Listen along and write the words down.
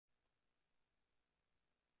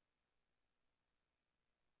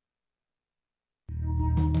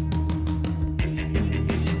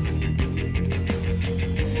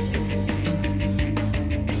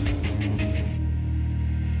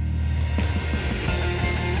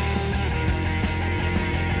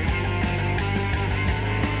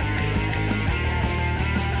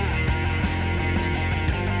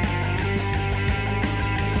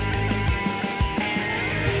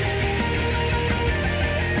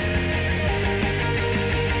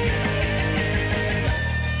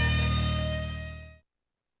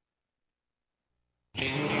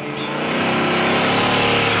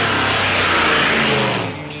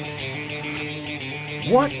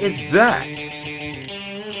What is that?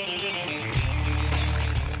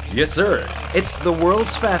 Yes, sir. It's the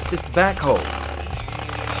world's fastest backhoe.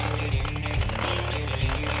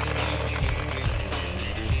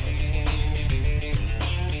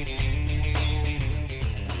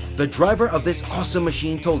 The driver of this awesome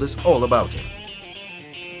machine told us all about it.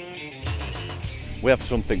 We have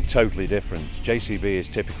something totally different. JCB is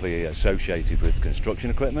typically associated with construction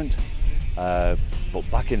equipment, but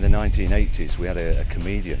back in the 1980s we had a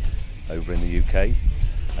comedian over in the UK,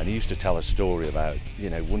 and he used to tell a story about,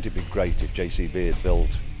 you know, wouldn't it be great if JCB had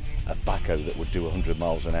built a backhoe that would do 100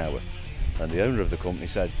 miles an hour? And the owner of the company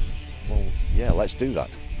said, well, yeah, let's do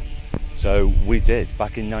that. So we did.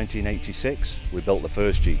 Back in 1986 we built the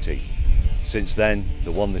first GT. Since then,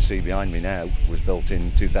 the one they see behind me now was built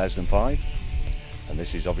in 2005. And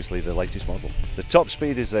this is obviously the latest model. The top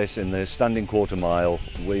speed is this. In the standing quarter mile,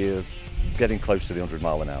 we're getting close to the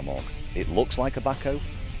 100-mile-an-hour mark. It looks like a backhoe,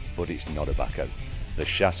 but it's not a backhoe. The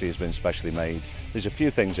chassis has been specially made. There's a few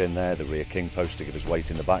things in there, the rear king post to give us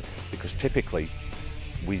weight in the back, because typically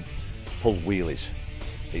we pull wheelies.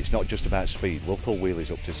 It's not just about speed. We'll pull wheelies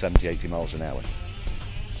up to 70, 80 miles an hour.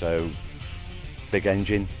 So big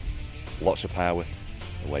engine, lots of power,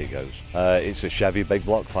 away it goes. It's a Chevy big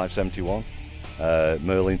block 571.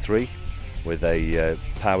 Merlin 3 with a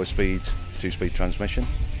power speed 2-speed transmission.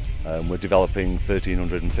 We're developing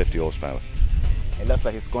 1350 horsepower. It looks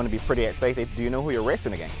like it's going to be pretty exciting. Do you know who you're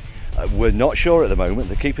racing against? We're not sure at the moment.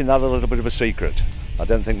 They're keeping that a little bit of a secret. I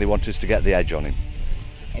don't think they want us to get the edge on him.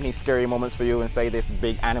 Any scary moments for you inside this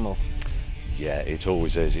big animal? Yeah, it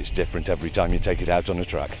always is. It's different every time you take it out on the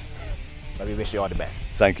track. But we wish you all the best.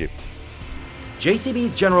 Thank you.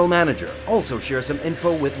 JCB's general manager also shares some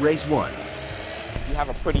info with Race 1. You have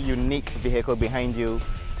a pretty unique vehicle behind you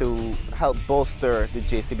to help bolster the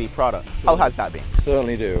JCB product. How has that been?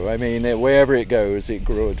 Certainly do. I mean, wherever it goes, it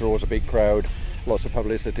draws a big crowd, lots of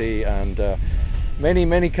publicity, and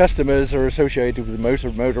many customers are associated with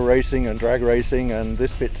motor racing and drag racing, and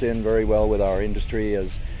this fits in very well with our industry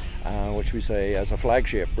as, which we say, as a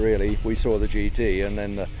flagship, really. We saw the GT, and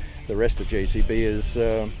then the rest of JCB is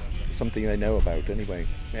something they know about anyway.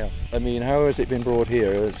 Yeah. I mean, how has it been brought here?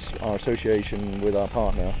 As our association with our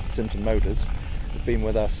partner, Simpson Motors, has been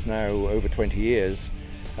with us now over 20 years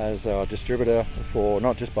as our distributor for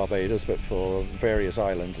not just Barbados, but for various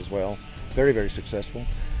islands as well. Very, very successful.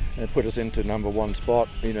 And it put us into #1 spot,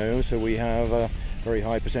 you know, so we have a very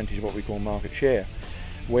high percentage of what we call market share.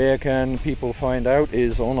 Where can people find out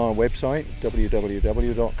is on our website,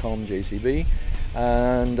 www.com.jcb.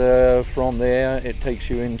 And from there it takes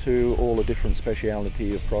you into all the different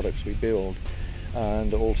speciality of products we build,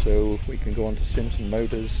 and also we can go on to Simpson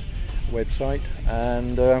Motors website,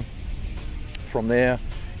 and from there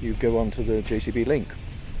you go on to the JCB link.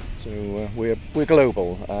 So we're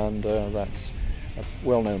global, and that's a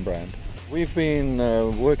well-known brand. We've been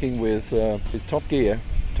working with Top Gear.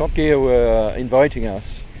 Top Gear were inviting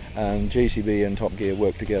us, and JCB and Top Gear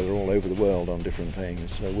work together all over the world on different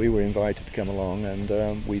things. So we were invited to come along,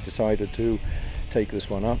 and we decided to take this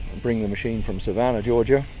one up, bring the machine from Savannah,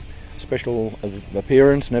 Georgia, special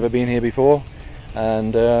appearance, never been here before,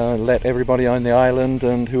 and let everybody on the island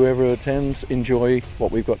and whoever attends enjoy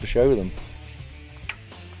what we've got to show them.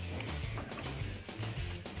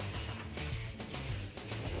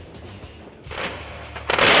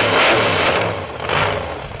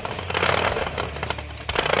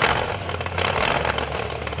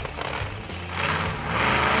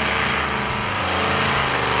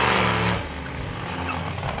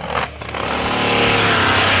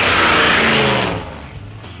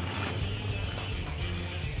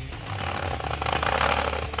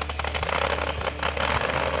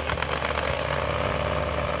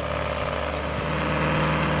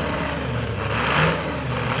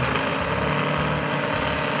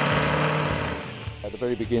 At the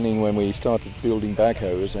very beginning, when we started building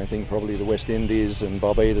backhoes, I think probably the West Indies and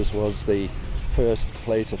Barbados was the first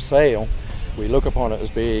place of sale. We look upon it as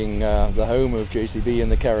being the home of JCB in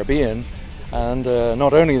the Caribbean, and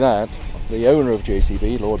not only that, the owner of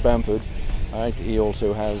JCB, Lord Bamford, right, he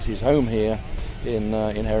also has his home here in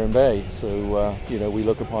Heron Bay. So you know, we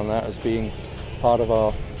look upon that as being part of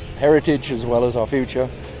our heritage as well as our future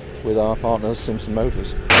with our partners Simpson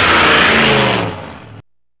Motors.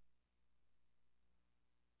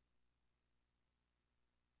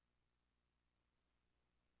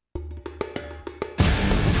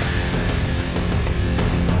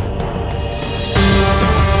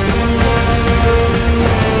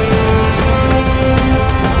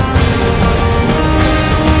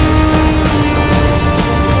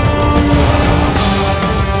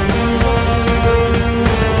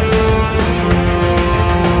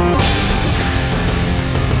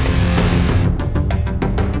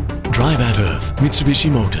 Earth Mitsubishi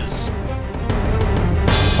Motors.